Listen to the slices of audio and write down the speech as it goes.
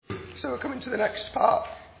So we're coming to the next part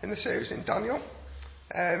in the series in Daniel.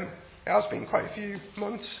 It has been quite a few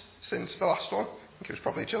months since the last one. I think it was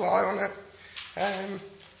probably July on it.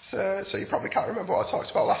 So you probably can't remember what I talked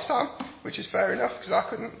about last time, which is fair enough because I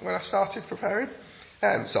couldn't when I started preparing.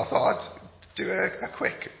 So I thought I'd do a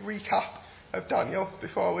quick recap of Daniel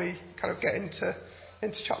before we kind of get into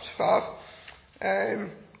chapter 5.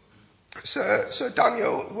 So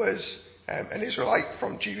Daniel was an Israelite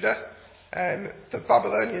from Judah. The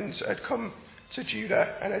Babylonians had come to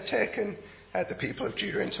Judah and had taken the people of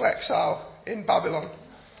Judah into exile in Babylon.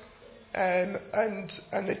 And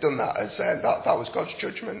they'd done that as that was God's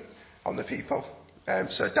judgment on the people.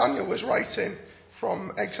 So Daniel was writing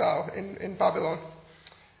from exile in Babylon.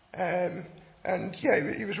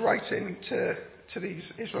 He was writing to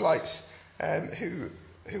these Israelites who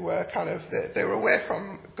were kind of, they were away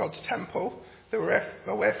from God's temple. They were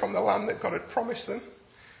away from the land that God had promised them.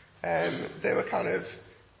 They were kind of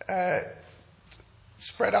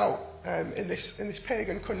spread out in this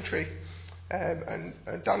pagan country, and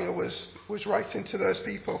Daniel was writing to those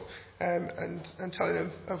people and telling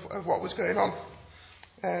them of what was going on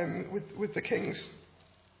with the kings.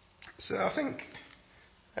 So I think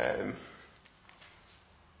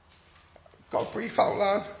got a brief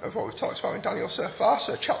outline of what we've talked about in Daniel so far.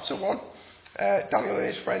 So chapter 1, Daniel and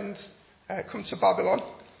his friends come to Babylon,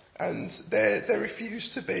 and they refuse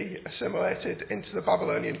to be assimilated into the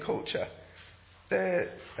Babylonian culture. They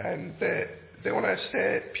want to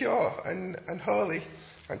stay pure and holy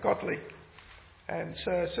and godly,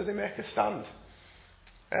 so they make a stand.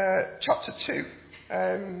 Chapter 2,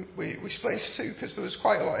 we split into two because there was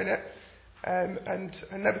quite a lot in it, and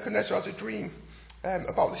Nebuchadnezzar has a dream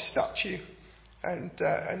about this statue, and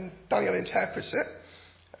Daniel interprets it,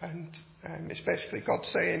 and it's basically God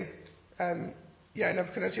saying,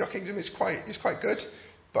 Nebuchadnezzar, your kingdom is quite good,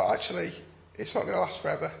 but actually it's not going to last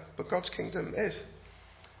forever, but God's kingdom is.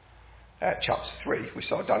 Chapter 3, we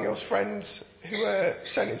saw Daniel's friends who were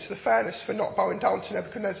sent into the furnace for not bowing down to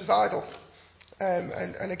Nebuchadnezzar's idol.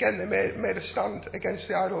 And again, they made a stand against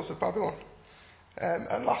the idols of Babylon.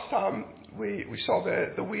 And last time, we saw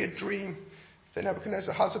the weird dream that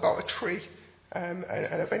Nebuchadnezzar has about a tree, and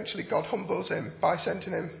eventually God humbles him by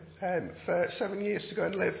sending him for 7 years to go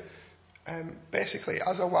and live basically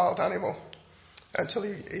as a wild animal until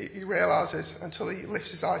he realises, until he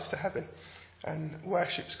lifts his eyes to heaven and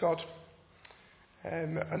worships God.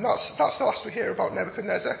 And that's the last we hear about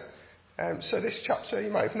Nebuchadnezzar. So this chapter,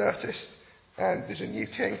 you might have noticed, there's a new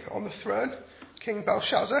king on the throne, King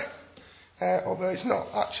Belshazzar, although he's not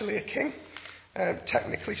actually a king,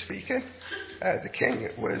 technically speaking. The king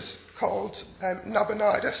was called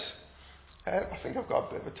Nabonidus. I think I've got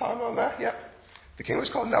a bit of a timeline there, yeah. The king was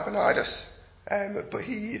called Nabonidus, but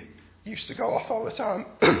he used to go off all the time,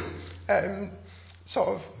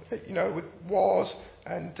 with wars,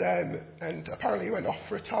 and apparently he went off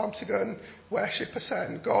for a time to go and worship a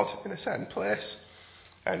certain god in a certain place,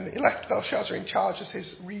 and he left Belshazzar in charge as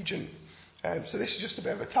his regent. So this is just a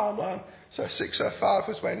bit of a timeline. So 605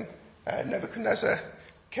 was when Nebuchadnezzar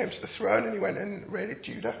came to the throne and he went and raided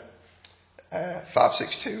Judah.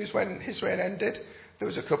 562 is when his reign ended. There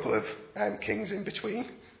was a couple of kings in between,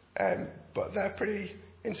 but they're pretty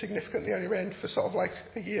insignificant. They only reigned for sort of like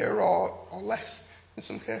a year or less in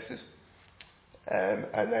some cases.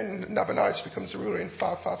 And then Nabonidus becomes the ruler in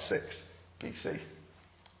 556 BC.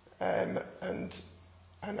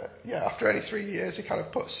 After only 3 years, he kind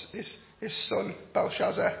of puts his son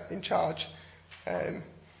Belshazzar in charge, and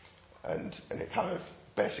it kind of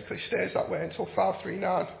basically stays that way until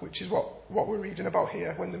 539, which is what we're reading about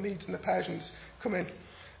here when the Medes and the Persians come in.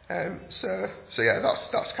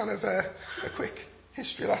 That's kind of a quick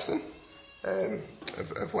history lesson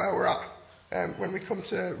of where we're at when we come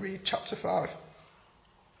to read chapter 5.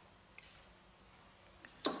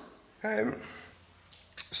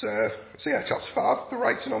 Chapter 5, the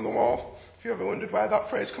writing on the wall. If you ever wondered where that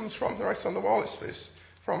phrase comes from, the writing on the wall, it's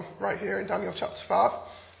from right here in Daniel chapter 5.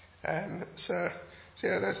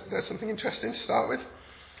 There's something interesting to start with.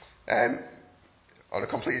 On a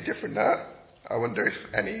completely different note, I wonder if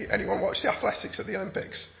anyone watched the athletics at the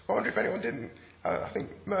Olympics. I wonder if anyone didn't. I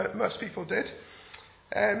think most people did.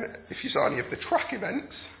 If you saw any of the track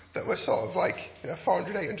events that were sort of like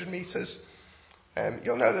 400, 800 metres,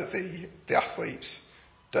 you'll know that the athletes,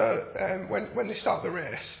 when they start the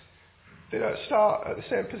race, they don't start at the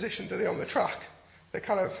same position that they're on the track. They're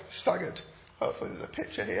kind of staggered. Hopefully there's a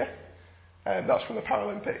picture here. That's from the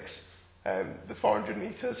Paralympics. The 400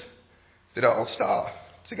 metres, they don't all start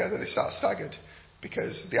together, they start staggered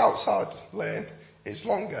because the outside lane is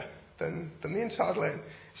longer than the inside lane.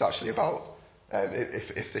 It's actually about,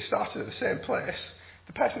 if they started at the same place,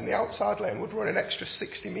 the person in the outside lane would run an extra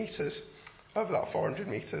 60 metres over that 400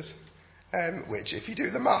 metres, which, if you do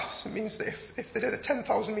the maths, it means that if they did a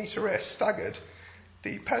 10,000 metre race staggered,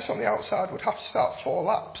 the person on the outside would have to start 4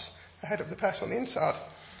 laps ahead of the person on the inside,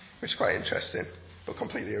 which is quite interesting, but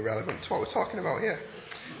completely irrelevant to what we're talking about here.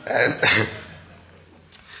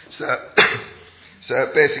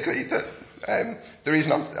 So basically, the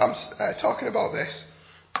reason I'm talking about this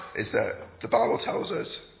is that the Bible tells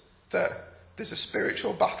us that there's a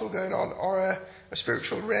spiritual battle going on, or a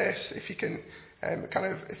spiritual race, if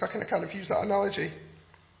I can kind of use that analogy.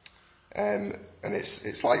 And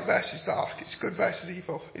it's light versus dark, it's good versus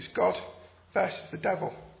evil, it's God versus the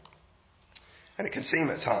devil. And it can seem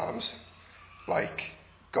at times like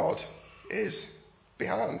God is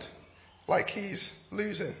behind, like he's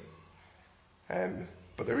losing.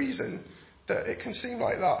 But the reason that it can seem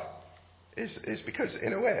like that is because,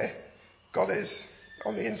 in a way, God is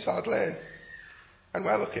on the inside lane, and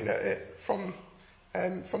we're looking at it from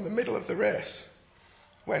the middle of the race,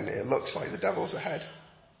 when it looks like the devil's ahead.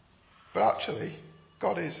 But actually,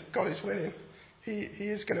 God is winning. He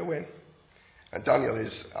is going to win. And Daniel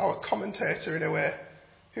is our commentator, in a way,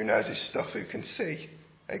 who knows his stuff, who can see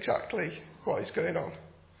exactly what is going on.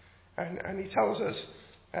 And he tells us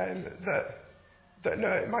that no,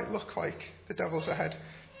 it might look like the devil's ahead,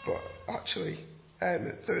 but actually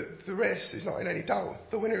the race is not in any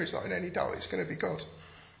doubt. The winner is not in any doubt. It's going to be God.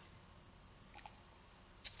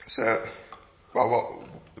 So, well,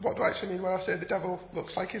 what do I actually mean when I say the devil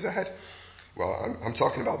looks like he's ahead? Well, I'm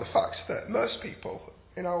talking about the fact that most people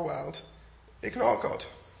in our world ignore God,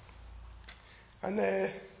 and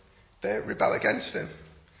they rebel against him.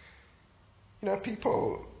 You know,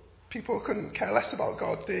 people couldn't care less about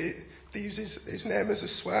God. They use his name as a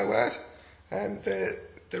swear word, and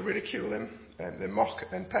they ridicule him, and they mock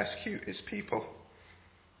and persecute his people.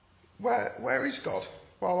 Where is God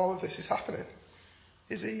while all of this is happening?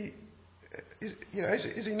 Is he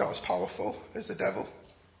not as powerful as the devil?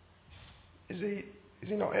 Is he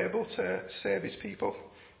not able to save his people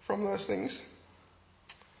from those things?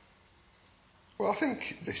 Well, I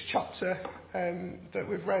think this chapter that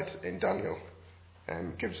we've read in Daniel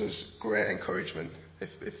gives us great encouragement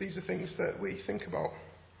if these are things that we think about.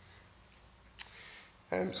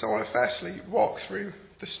 So I want to firstly walk through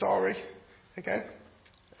the story again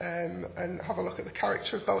and have a look at the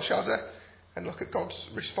character of Belshazzar and look at God's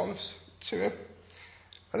response to him.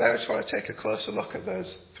 And then I just want to take a closer look at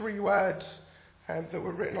those 3 words that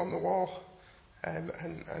were written on the wall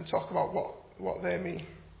and talk about what they mean.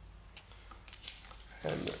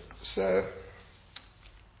 So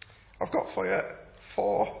I've got for you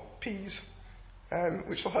 4 P's,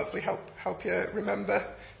 which will hopefully help you remember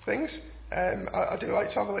things. I do like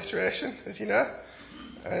to have alliteration, as you know.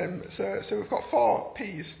 So we've got 4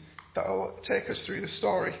 P's that will take us through the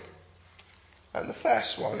story. And the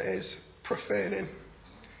first one is profaning.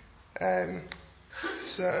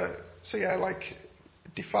 So yeah, like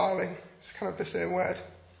defiling, it's kind of the same word.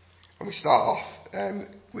 And we start off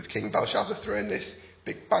with King Belshazzar throwing this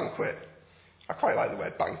big banquet. I quite like the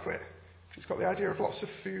word banquet, because it's got the idea of lots of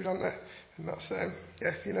food on there. And that's, yeah,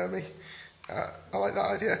 if you know me, I like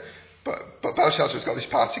that idea. But Belshazzar's got this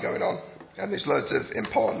party going on, and there's loads of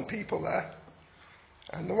important people there.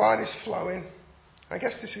 And the wine is flowing. I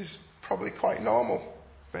guess this is probably quite normal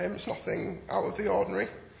for him. It's nothing out of the ordinary.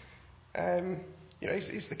 You know,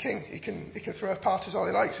 he's the king. He can throw parties all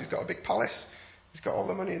he likes. He's got a big palace. He's got all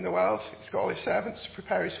the money in the world. He's got all his servants to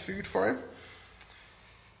prepare his food for him.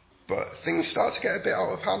 But things start to get a bit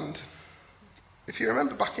out of hand. If you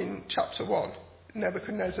remember back in chapter 1,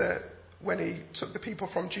 Nebuchadnezzar, when he took the people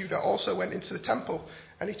from Judah, also went into the temple,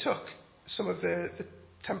 and he took some of the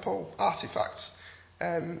temple artifacts,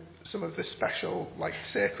 some of the special, like,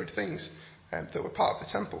 sacred things that were part of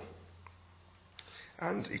the temple.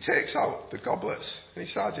 And he takes out the goblets, and he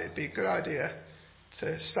decides it'd be a good idea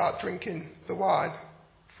to start drinking the wine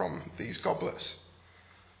from these goblets.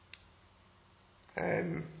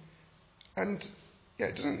 And yeah,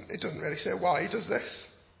 it doesn't really say why he does this,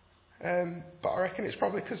 but I reckon it's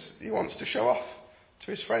probably because he wants to show off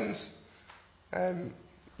to his friends. You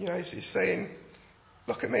know, he's saying,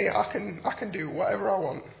 "Look at me, I can do whatever I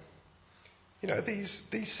want. You know, these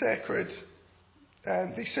sacred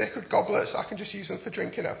goblets, I can just use them for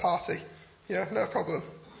drinking at a party. You know, no problem.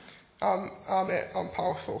 I'm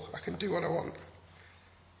powerful. I can do what I want."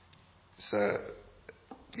 So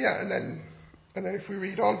yeah, and then if we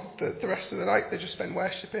read on, the rest of the night they just spend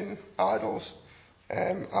worshipping idols,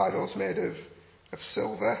 idols made of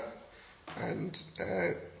silver, and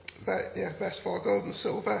verse 4, gold and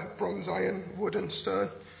silver, bronze, iron, wood and stone,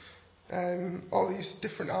 all these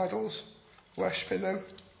different idols, worshipping them.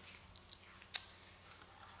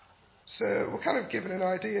 So we're kind of given an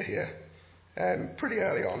idea here pretty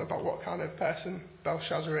early on about what kind of person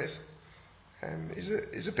Belshazzar is.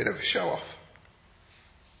 He's a bit of a show-off.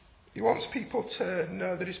 He wants people to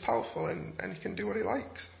know that he's powerful and he can do what he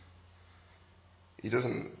likes. He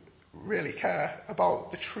doesn't really care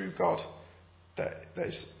about the true God that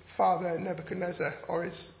his father Nebuchadnezzar, or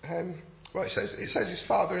his it says his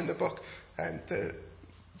father in the book, and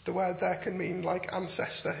the word there can mean like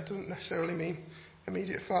ancestor. It doesn't necessarily mean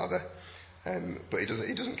immediate father. But he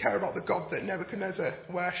doesn't care about the God that Nebuchadnezzar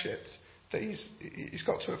worshipped, that he's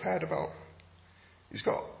got to have heard about. He's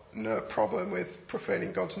got no problem with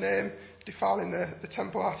profaning God's name, defiling the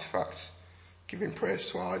temple artifacts, giving praise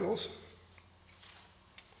to idols.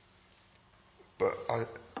 But I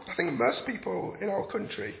think most people in our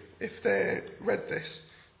country, if they read this,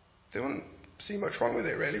 they wouldn't see much wrong with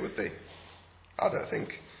it, really, would they? I don't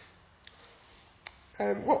think.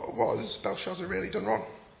 What has Belshazzar really done wrong?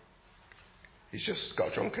 He's just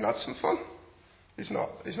got drunk and had some fun. He's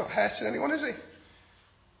not hurting anyone, is he?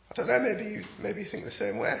 I don't know, maybe you think the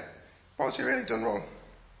same way. What has he really done wrong?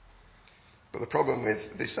 But the problem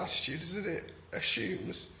with this attitude is that it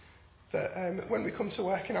assumes that when we come to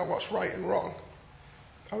working out what's right and wrong,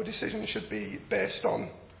 our decision should be based on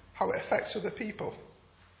how it affects other people.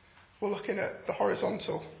 We're looking at the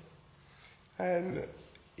horizontal.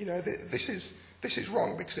 This is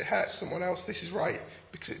wrong because it hurts someone else. This is right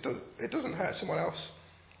because it doesn't hurt someone else.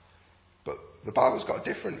 But the Bible's got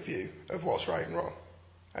a different view of what's right and wrong.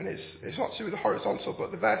 And it's not to do with the horizontal,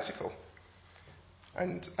 but the vertical.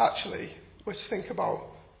 And actually, we're to think about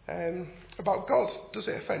God. Does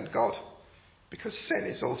it offend God? Because sin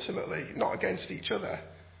is ultimately not against each other,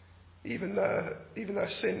 even though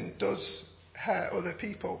sin does hurt other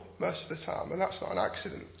people most of the time, and that's not an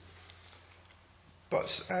accident. But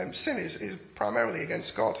sin is primarily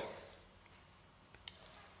against God.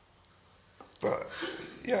 But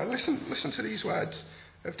listen to these words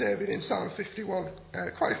of David in Psalm 51,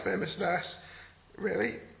 quite a famous verse,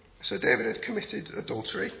 really. So David had committed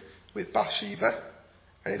adultery with Bathsheba,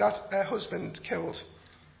 and he'd had her husband killed.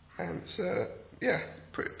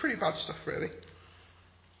 Pretty bad stuff, really.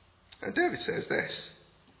 And David says this: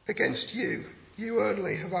 "Against you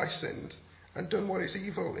only have I sinned, and done what is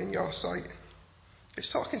evil in your sight." It's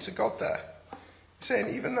talking to God there,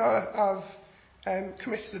 saying, even though I've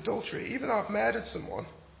committed adultery, even though I've murdered someone,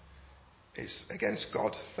 it's against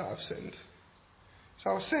God that I've sinned.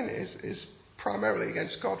 So our sin is primarily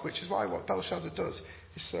against God, which is why what Belshazzar does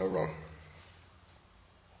is so wrong.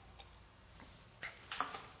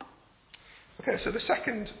 Okay, so the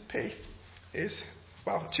second P is,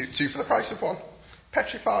 two for the price of one: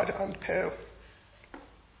 petrified and pale.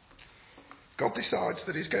 God decides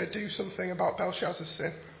that he's going to do something about Belshazzar's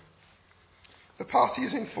sin. The party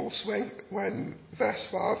is in full swing when, verse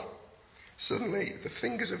 5, suddenly the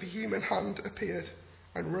fingers of a human hand appeared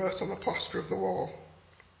and wrote on the plaster of the wall.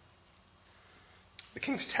 The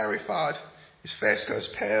king's terrified. His face goes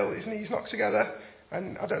pale, his knees knock together,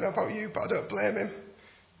 and I don't know about you, but I don't blame him.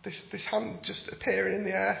 This hand just appearing in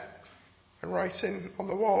the air and writing on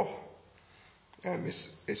the wall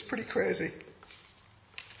is pretty crazy.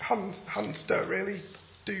 Hands don't really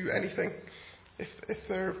do anything if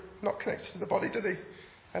they're not connected to the body, do they?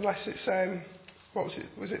 Unless it's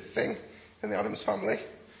was it Thing in the Addams Family? It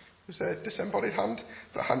was a disembodied hand,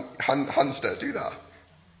 but hands don't do that.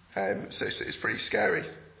 So it's pretty scary.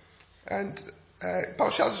 And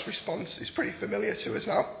Belshazzar's response is pretty familiar to us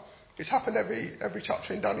now. It's happened every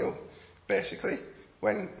chapter in Daniel, basically.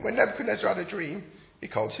 When Nebuchadnezzar had a dream, he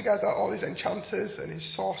called together all his enchanters and his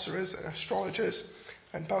sorcerers and astrologers,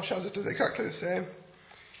 and Belshazzar does exactly the same.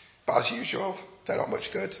 But as usual, they're not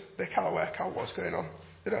much good. They can't work out what's going on.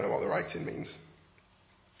 They don't know what the writing means.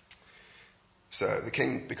 So the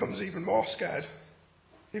king becomes even more scared,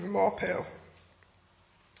 even more pale.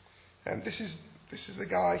 And this is the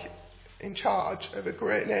guy in charge of a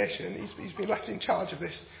great nation. He's been left in charge of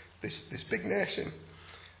this big nation,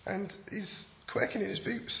 and he's quaking in his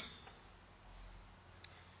boots.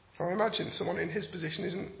 I imagine someone in his position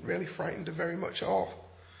isn't really frightened of very much at all.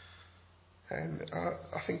 And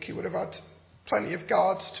I think he would have had plenty of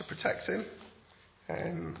guards to protect him,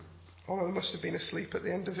 although they must have been asleep at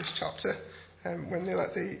the end of this chapter when they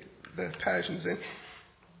let the Persians in.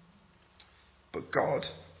 But God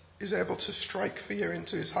is able to strike fear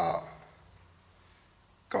into his heart.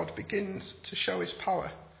 God begins to show his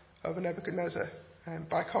power over Nebuchadnezzar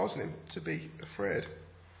by causing him to be afraid.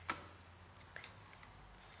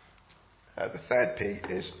 The third P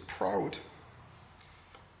is proud.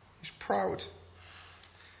 He's proud.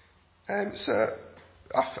 So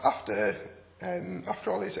after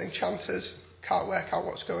after all his enchanters can't work out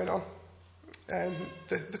what's going on,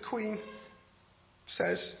 the queen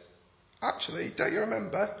says, actually, don't you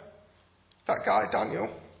remember that guy Daniel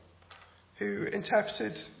who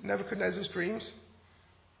interpreted Nebuchadnezzar's dreams?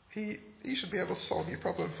 He should be able to solve your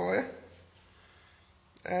problem for you.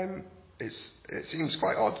 It seems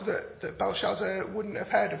quite odd that Belshazzar wouldn't have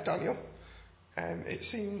heard of Daniel. It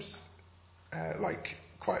seems like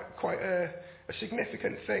quite a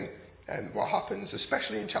significant thing, what happens,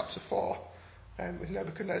 especially in chapter 4 with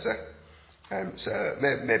Nebuchadnezzar. So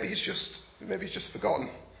maybe he's just forgotten.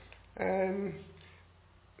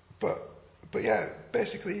 But yeah,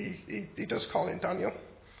 basically he does call in Daniel.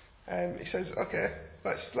 He says, okay,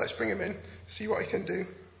 let's bring him in, see what he can do.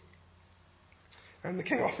 And the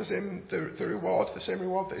king offers him the reward, the same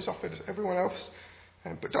reward that he's offered everyone else.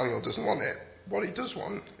 But Daniel doesn't want it. What he does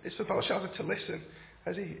want is for Belshazzar to listen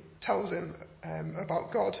as he tells him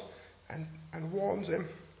about God and warns him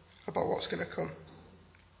about what's going to come.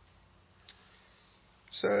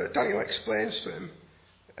 So Daniel explains to him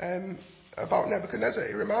about Nebuchadnezzar.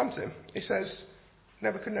 He reminds him. He says,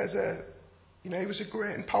 Nebuchadnezzar, he was a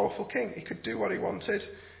great and powerful king. He could do what he wanted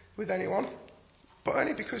with anyone, but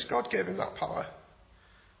only because God gave him that power.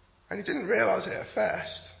 And he didn't realise it at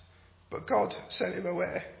first, but God sent him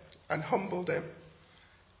away and humbled him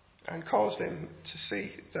and caused him to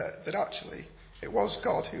see that actually it was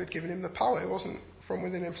God who had given him the power. It wasn't from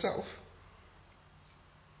within himself.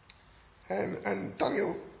 And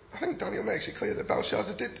I think Daniel makes it clear that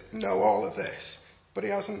Belshazzar did know all of this, but he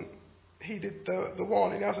hasn't heeded the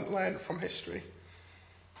warning. He hasn't learned from history.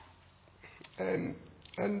 I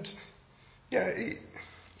don't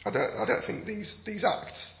think these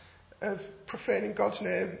acts of profaning God's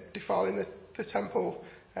name, defiling the temple,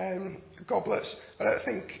 goblets, I don't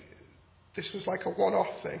think this was like a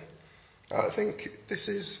one-off thing. I think this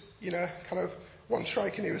is, kind of one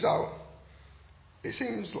strike and he was out. It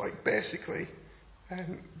seems like basically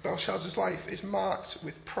Belshazzar's life is marked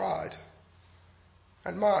with pride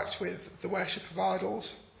and marked with the worship of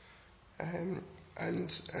idols and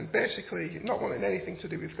basically not wanting anything to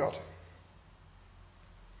do with God.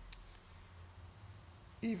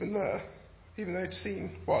 Even though he'd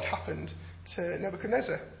seen what had happened to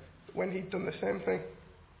Nebuchadnezzar when he'd done the same thing.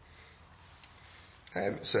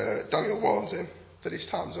 So Daniel warns him that his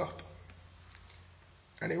time's up.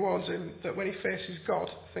 And he warns him that when he faces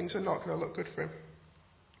God, things are not going to look good for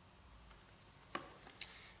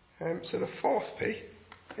him. So the fourth P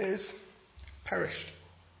is perished.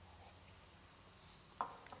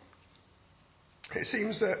 It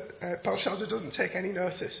seems that Belshazzar doesn't take any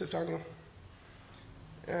notice of Daniel.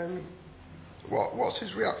 What's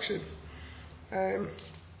his reaction?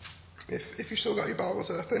 If you've still got your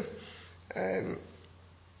Bibles open,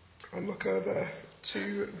 and look over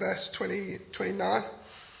to verse 29.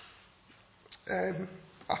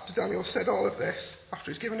 After Daniel said all of this,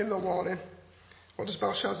 after he's given him the warning, what does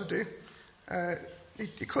Belshazzar do?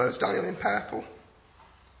 He clothes Daniel in purple.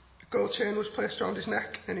 A gold chain was placed around his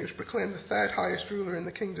neck, and he was proclaimed the third highest ruler in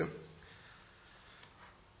the kingdom.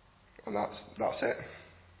 And that's it.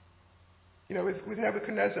 With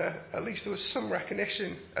Nebuchadnezzar, at least there was some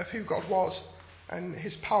recognition of who God was and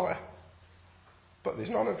his power. But there's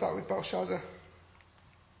none of that with Belshazzar.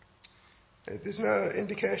 There's no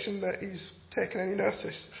indication that he's taken any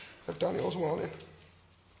notice of Daniel's warning.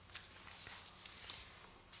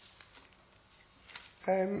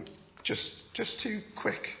 Just two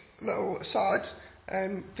quick little asides.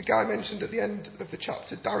 The guy mentioned at the end of the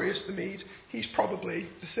chapter, Darius the Mede, he's probably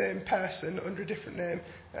the same person under a different name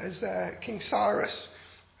as King Cyrus,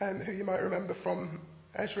 who you might remember from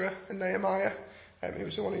Ezra and Nehemiah. He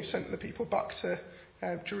was the one who sent the people back to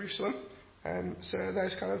Jerusalem. So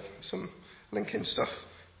there's kind of some linking stuff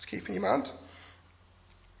to keep in your mind.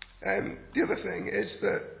 The other thing is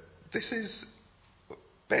that this is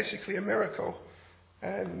basically a miracle.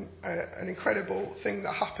 An incredible thing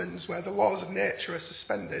that happens where the laws of nature are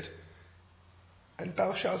suspended, and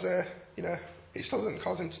Belshazzar, it still doesn't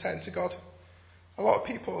cause him to turn to God. A lot of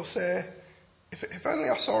people say, if only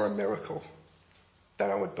I saw a miracle, then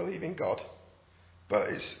I would believe in God. But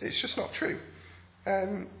it's just not true.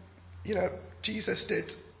 Jesus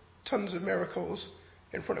did tons of miracles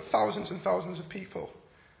in front of thousands and thousands of people,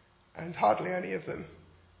 and hardly any of them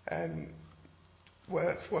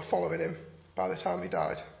were following him by the time he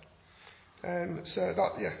died. So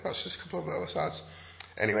that's just a couple of little asides.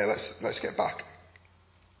 Anyway, let's get back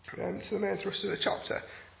to the main thrust of the chapter.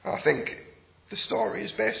 I think the story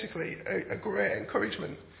is basically a great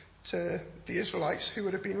encouragement to the Israelites who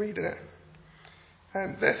would have been reading it.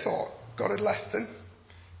 They thought God had left them,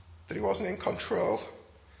 that he wasn't in control,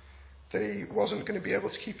 that he wasn't going to be able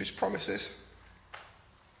to keep his promises.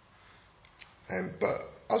 But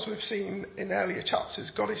as we've seen in earlier chapters,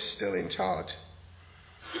 God is still in charge.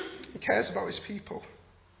 He cares about his people.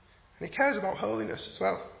 And he cares about holiness as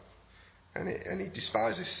well. And he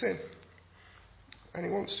despises sin. And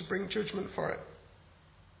he wants to bring judgment for it.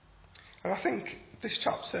 And I think this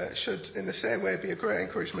chapter should, in the same way, be a great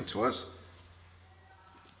encouragement to us.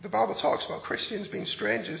 The Bible talks about Christians being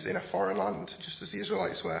strangers in a foreign land, just as the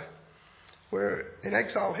Israelites were. We're in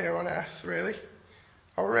exile here on earth, really.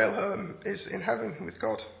 Our real home is in heaven with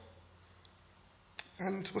God.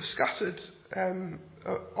 And we're scattered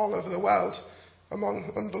all over the world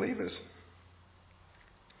among unbelievers.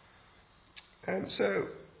 And so,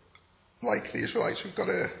 like the Israelites, we've got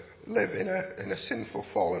to live in a sinful,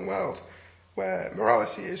 fallen world where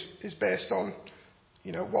morality is based on,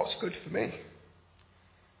 what's good for me.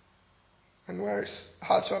 And where it's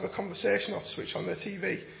hard to have a conversation or to switch on the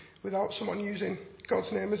TV without someone using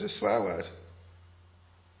God's name as a swear word.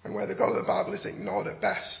 And where the God of the Bible is ignored at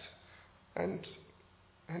best. And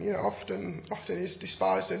often is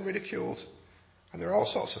despised and ridiculed. And there are all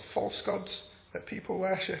sorts of false gods that people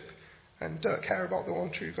worship and don't care about the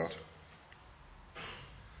one true God.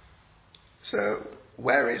 So,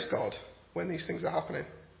 where is God when these things are happening?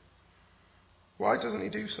 Why doesn't he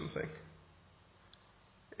do something?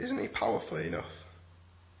 Isn't he powerful enough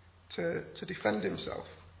to defend himself?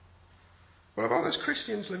 What about those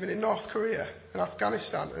Christians living in North Korea and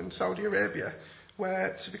Afghanistan and Saudi Arabia,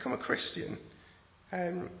 where to become a Christian,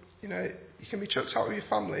 you can be chucked out of your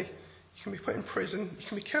family, you can be put in prison, you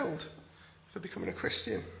can be killed for becoming a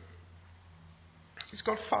Christian? Is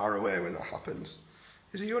God far away when that happens?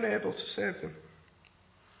 Is he unable to save them?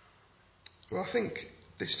 Well, I think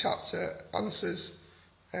this chapter answers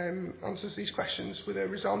these questions with a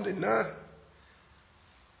resounding no.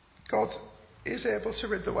 God is able to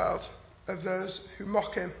rid the world of those who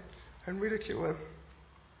mock him and ridicule him.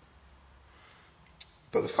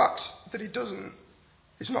 But the fact that he doesn't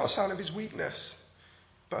is not a sign of his weakness,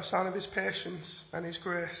 but a sign of his patience and his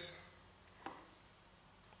grace.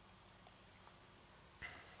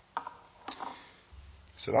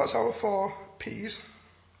 So that's our 4 P's.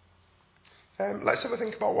 Let's have a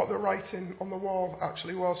think about what the writing on the wall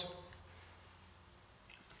actually was.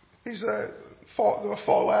 There were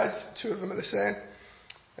 4 words, 2 of them are the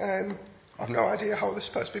same. I've no idea how they're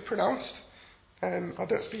supposed to be pronounced. I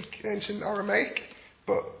don't speak ancient Aramaic,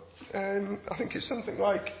 but I think it's something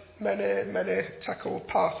like mene, tekel,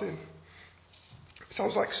 parsin.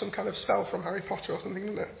 Sounds like some kind of spell from Harry Potter or something,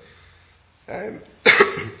 doesn't it?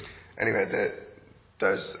 Anyway,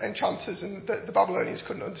 those enchanters and the Babylonians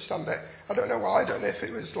couldn't understand it. I don't know why. I don't know if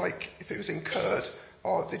it was in code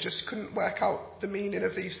or they just couldn't work out the meaning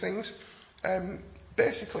of these things.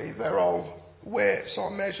 Basically, they're all weights or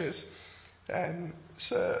measures.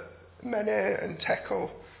 So mene and tekel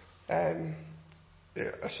are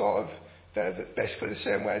they're basically the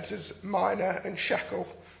same words as mina and shekel,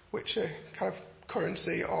 which are kind of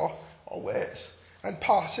currency or weights. And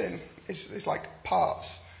parsin is like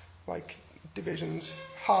parts, like divisions,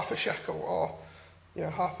 half a shekel or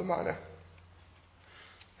half a mina.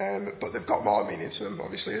 But they've got more meaning to them,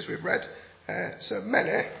 obviously, as we've read. So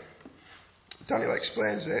mene, Daniel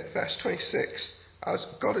explains it, verse 26, as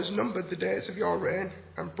God has numbered the days of your reign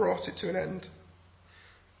and brought it to an end.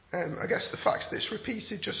 I guess the fact that it's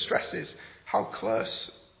repeated just stresses how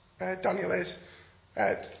close Daniel is,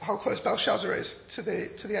 how close Belshazzar is to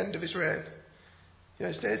the end of his reign.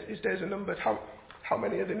 His days are numbered. How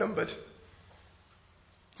many are they numbered?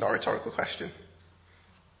 Not a rhetorical question.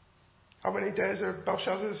 How many days are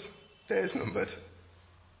Belshazzar's days numbered?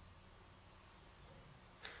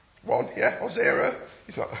 1, yeah, or 0.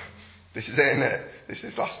 He's not. This is it, isn't it? This is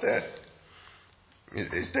his last day.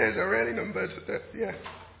 His days are really numbered. Yeah,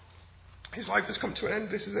 his life has come to an end.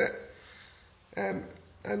 This is it.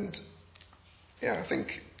 And I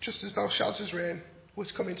think just as Belshazzar's reign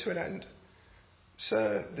was coming to an end,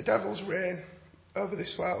 so the devil's reign over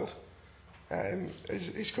this world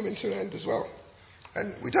is coming to an end as well.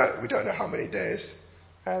 And we don't know how many days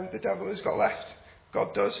the devil has got left.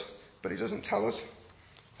 God does, but he doesn't tell us.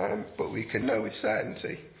 But we can know with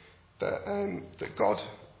certainty that God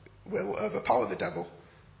will overpower the devil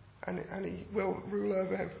and he will rule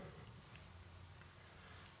over him.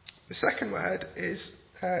 The second word is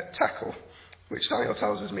tekel, which Daniel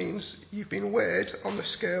tells us means you've been weighed on the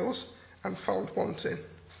scales and found wanting,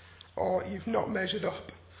 or you've not measured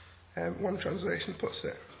up. One translation puts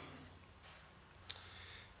it.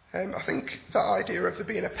 I think that idea of there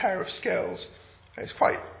being a pair of scales is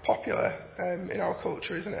quite popular in our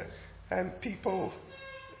culture, isn't it? People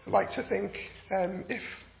like to think if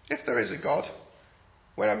If there is a God,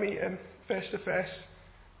 when I meet him face to face,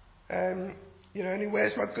 and he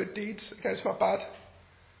weighs my good deeds against my bad,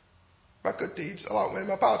 my good deeds will outweigh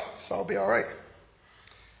my bad, so I'll be alright.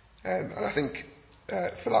 And I think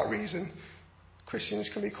for that reason, Christians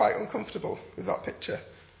can be quite uncomfortable with that picture.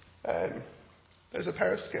 There's a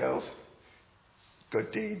pair of scales.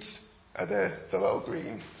 Good deeds are the little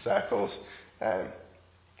green circles,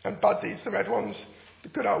 and bad deeds, the red ones. The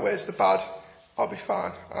good outweighs the bad. I'll be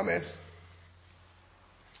fine. I'm in.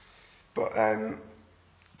 But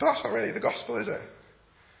that's not really the gospel, is it?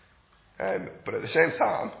 But at the same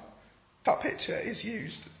time, that picture is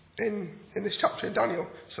used in this chapter in Daniel.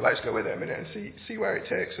 So let's go with it a minute and see where it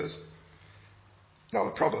takes us. Now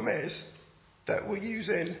the problem is that we're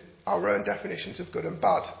using our own definitions of good and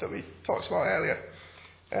bad that we talked about earlier.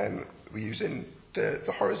 We're using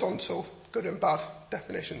the horizontal good and bad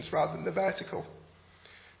definitions rather than the vertical.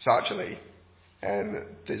 So actually,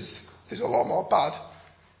 there's a lot more bad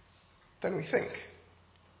than we think.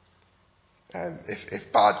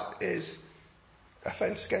 If bad is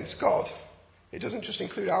offence against God, it doesn't just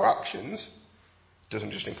include our actions, it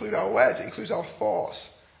doesn't just include our words, it includes our thoughts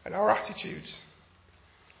and our attitudes.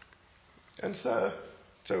 And so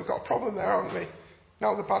we've got a problem there, haven't we?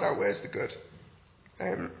 Now the bad outweighs the good.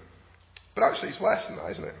 But actually it's worse than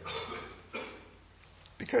that, isn't it?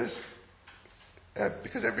 Because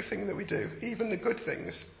everything that we do, even the good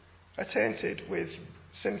things, are tainted with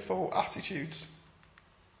sinful attitudes.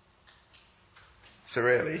 So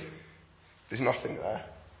really, there's nothing there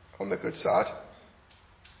on the good side.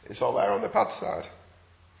 It's all there on the bad side.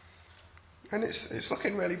 And it's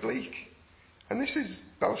looking really bleak. And this is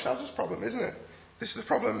Belshazzar's problem, isn't it? This is the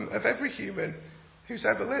problem of every human who's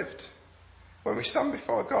ever lived. When we stand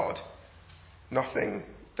before God, nothing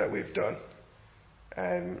that we've done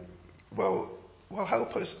will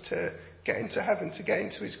help us to get into heaven, to get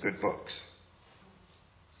into his good books.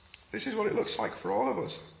 This is what it looks like for all of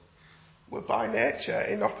us. We're by nature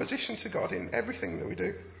in opposition to God in everything that we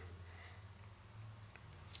do.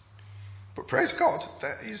 But praise God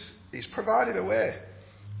that he's provided a way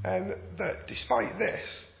that despite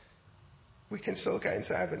this, we can still get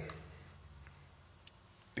into heaven.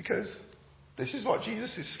 Because this is what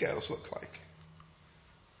Jesus' scales look like.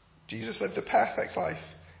 Jesus lived a perfect life,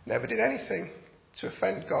 never did anything to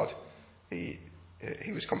offend God. He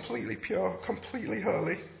was completely pure, completely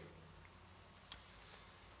holy.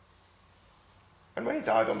 And when he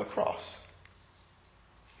died on the cross,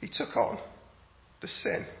 he took on the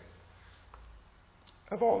sin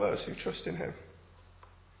of all those who trust in him.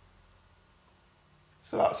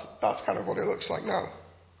 So that's kind of what it looks like now.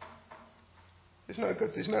 There's no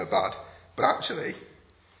good, there's no bad. But actually,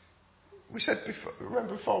 we said before,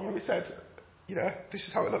 remember before when we said, this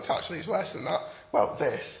is how it looks, actually it's worse than that. Well,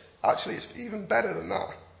 this, actually it's even better than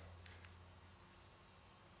that.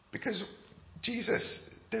 Because Jesus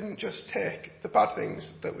didn't just take the bad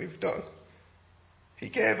things that we've done. He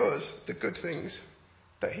gave us the good things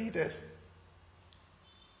that he did.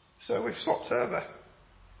 So we've swapped over.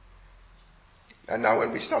 And now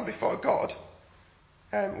when we stand before God,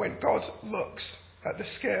 when God looks at the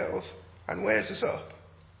scales and weighs us up,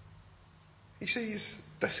 he sees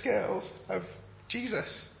the scales of Jesus.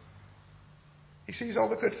 He sees all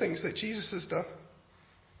the good things that Jesus has done.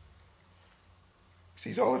 He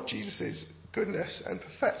sees all of Jesus' goodness and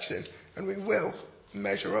perfection, and we will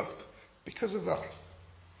measure up because of that.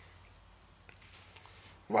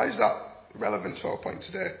 Why is that relevant to our point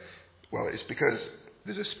today? Well, it's because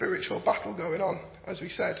there's a spiritual battle going on, as we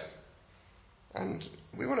said. And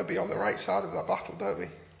we want to be on the right side of that battle, don't we?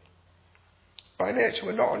 By nature,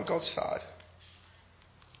 we're not on God's side.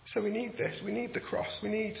 So we need this. We need the cross. We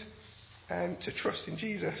need to trust in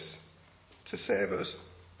Jesus to save us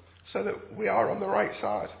so that we are on the right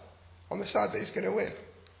side, on the side that he's going to win.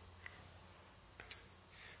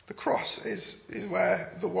 The cross is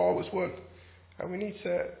where the war was won. And we need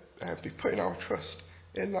to be putting our trust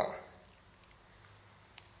in that.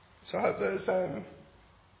 So I hope those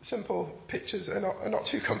simple pictures are not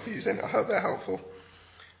too confusing. I hope they're helpful.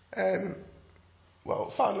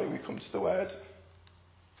 Well, finally we come to the word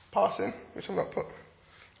passing, which I've not put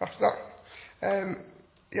after that.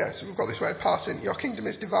 So we've got this word passing. Your kingdom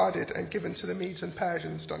is divided and given to the Medes and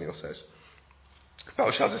Persians, Daniel says.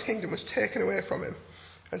 Belshazzar's kingdom was taken away from him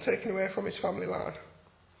and taken away from his family line.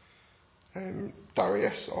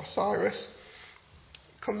 Darius or Cyrus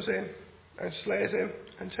comes in and slays him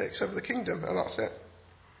and takes over the kingdom, and that's it.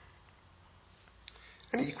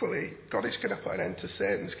 And equally, God is going to put an end to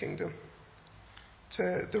Satan's kingdom,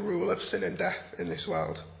 to the rule of sin and death in this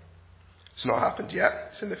world. It's not happened yet,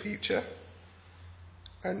 it's in the future.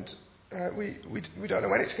 And We don't know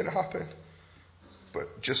when it's going to happen.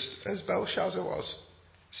 But just as Belshazzar was,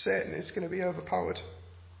 Satan is going to be overpowered.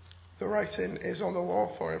 The writing is on the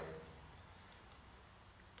wall for him.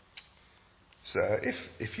 So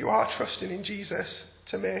if you are trusting in Jesus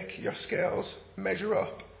to make your scales measure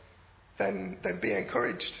up, then be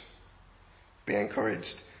encouraged. Be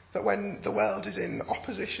encouraged that when the world is in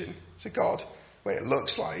opposition to God, when it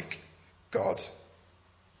looks like God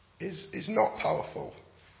is not powerful,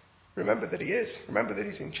 remember that he is. Remember that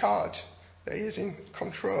he's in charge, that he is in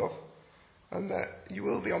control, and that you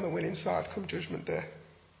will be on the winning side come Judgment Day.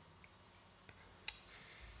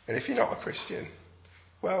 And if you're not a Christian,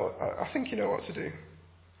 well, I think you know what to do.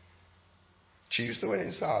 Choose the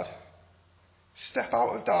winning side. Step out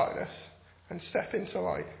of darkness and step into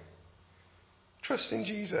light. Trust in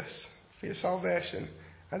Jesus for your salvation,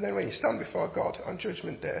 and then when you stand before God on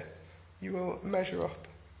Judgment Day, you will measure up.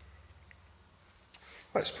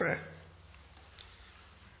 Let's pray.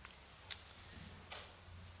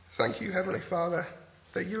 Thank you, Heavenly Father,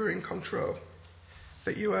 that you are in control,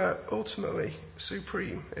 that you are ultimately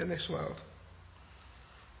supreme in this world.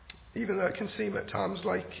 Even though it can seem at times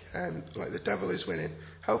like the devil is winning,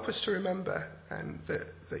 help us to remember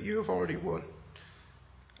that you have already won,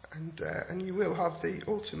 and you will have the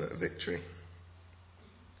ultimate victory.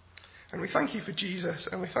 And we thank you for Jesus,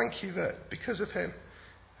 and we thank you that because of him,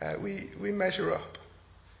 we measure up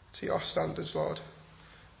to your standards, Lord.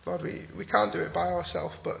 Lord, we can't do it by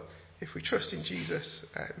ourselves, but if we trust in Jesus,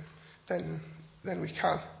 then we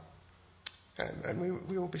can, and we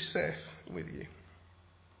will be safe with you.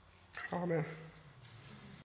 Amen.